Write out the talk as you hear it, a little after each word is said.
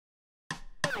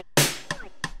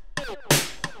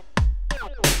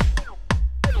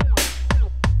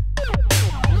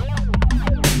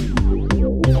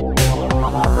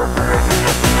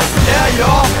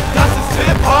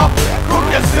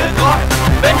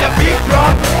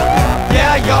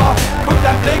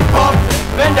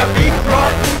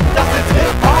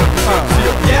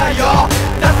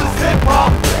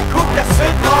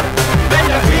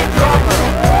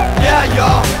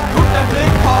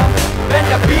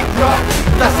Drop,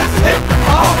 das ist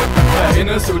Hip-Hop.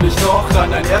 Erinnerst du dich noch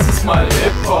an dein erstes Mal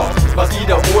Hip-Hop? Was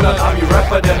jeder oder ein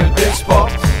Army-Rapper, der nen Bitch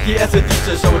poppt? Die erste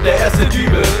DJ-Show, der erste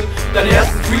Dübel, deine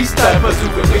ersten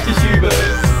Freestyle-Versuche, richtig übel.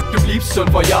 Du bliebst schon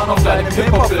vor Jahren auf deinem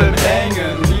Hip-Hop-Film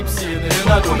hängen, liebst jeden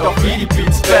Inhalt und auch wie die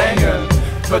Beats bangen.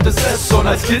 Hörtest es schon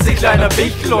als klitzekleiner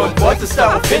Wichtel und wolltest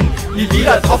daraufhin nie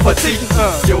wieder drauf verzichten.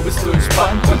 Jo, bist du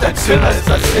entspannt und dein Chiller ist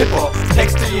das Hip-Hop.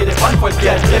 Texte jede Band voll wie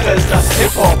ein Irre ist das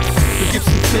Hip-Hop. Du gibst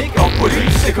einen Fick auf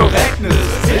politische Correctness,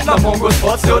 Hitler, Mongos,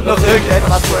 Fotze und noch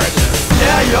irgendetwas Wackness.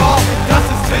 Yeah, yo, das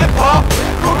ist Hip-Hop.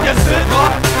 Guck jetzt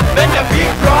Hip-Hop, wenn der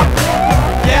Beat droppt.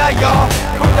 Yeah, yo,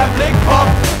 guck dein Blick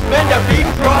poppt, wenn der Beat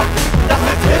droppt. Das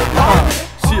ist Hip-Hop.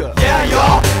 Yeah,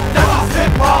 yo, das ist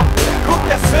Hip-Hop. Guck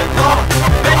der Shit noch,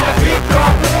 wenn der Beat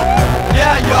droppt.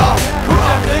 Yeah, yo, guck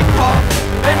dein Blick poppt,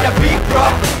 wenn der Beat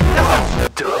droppt. Das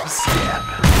ist Dubstep.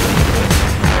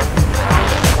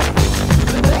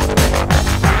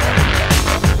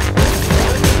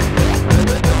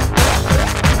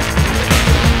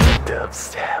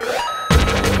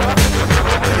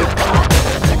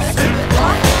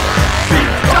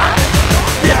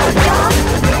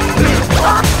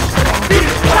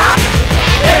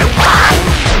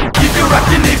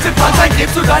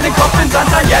 Gibst du deinen Kopf in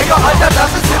Sand an, YeahYo, Alter, das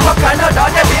ist Hip-Hop, keiner da,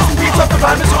 der diesen Beats auf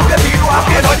total beschrumpft, wie du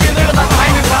abgehst, Leute irren an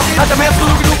einen Tag. Alter, mehr hast du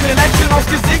genug, mir den Action aufs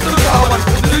Gesicht zu zaubern.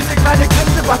 Eine süße kleine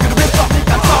Grinsebacke, du bist doch nicht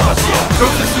ganz sauber hier.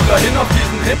 Hüpfst du dahin auf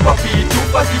diesen Hip-Hop-Beat, du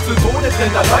was dich zu Tode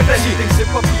drin, da läuft dein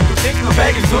Lieblings-Hip-Hop-Beat. Du kriegst nur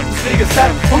Bagels und ein schräges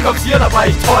Step und kommst hier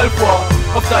dabei ich toll vor.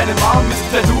 Auf deinem Arm ist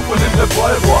ein Tattoo von dem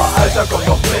Revolver. Alter, komm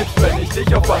doch mit, wenn ich dich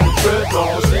auf einen Trill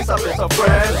drauf. Du stehst ab jetzt auf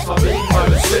Friends, von wegen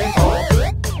meines Hip-Hop.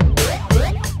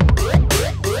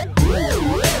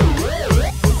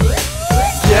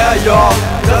 Yeah, yo,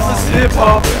 das ist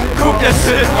Hip-Hop, guck der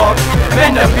Shit rock,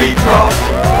 wenn der Beat droppt.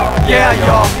 Yeah,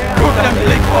 yo, guck dein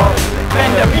Blick pop,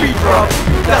 wenn der Beat droppt.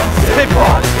 Das ist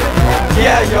Hip-Hop.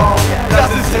 Yeah, yo, das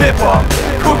ist Hip-Hop,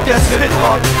 guck der Shit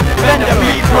rock, wenn der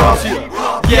Beat droppt.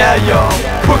 Yeah, yo,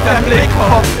 guck dein Blick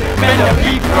pop, wenn der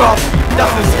Beat droppt.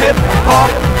 Das ist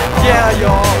Hip-Hop. Yeah,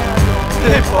 yo,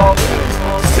 Hip-Hop,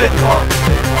 Shit rock,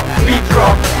 Beat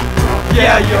drop.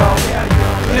 Yeah, yo,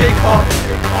 Blick pop,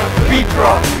 Beat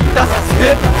drop, das ist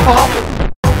Hip-Hop.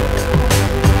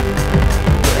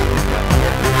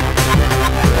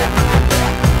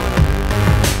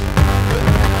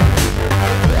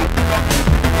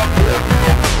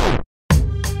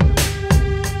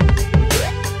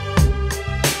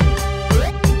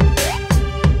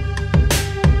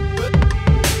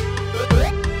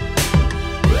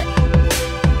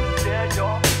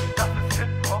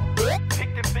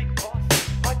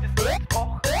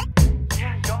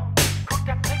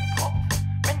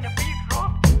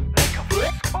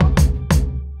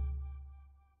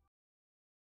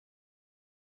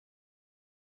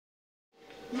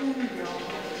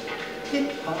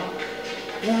 HipHop,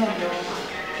 YeahYo,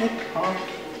 HipHop,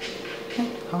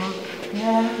 HipHop,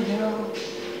 YeahYo,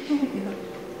 YeahYo,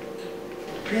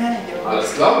 YeahYo.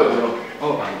 Alles klar, YeahYo.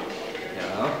 Oh, Mann.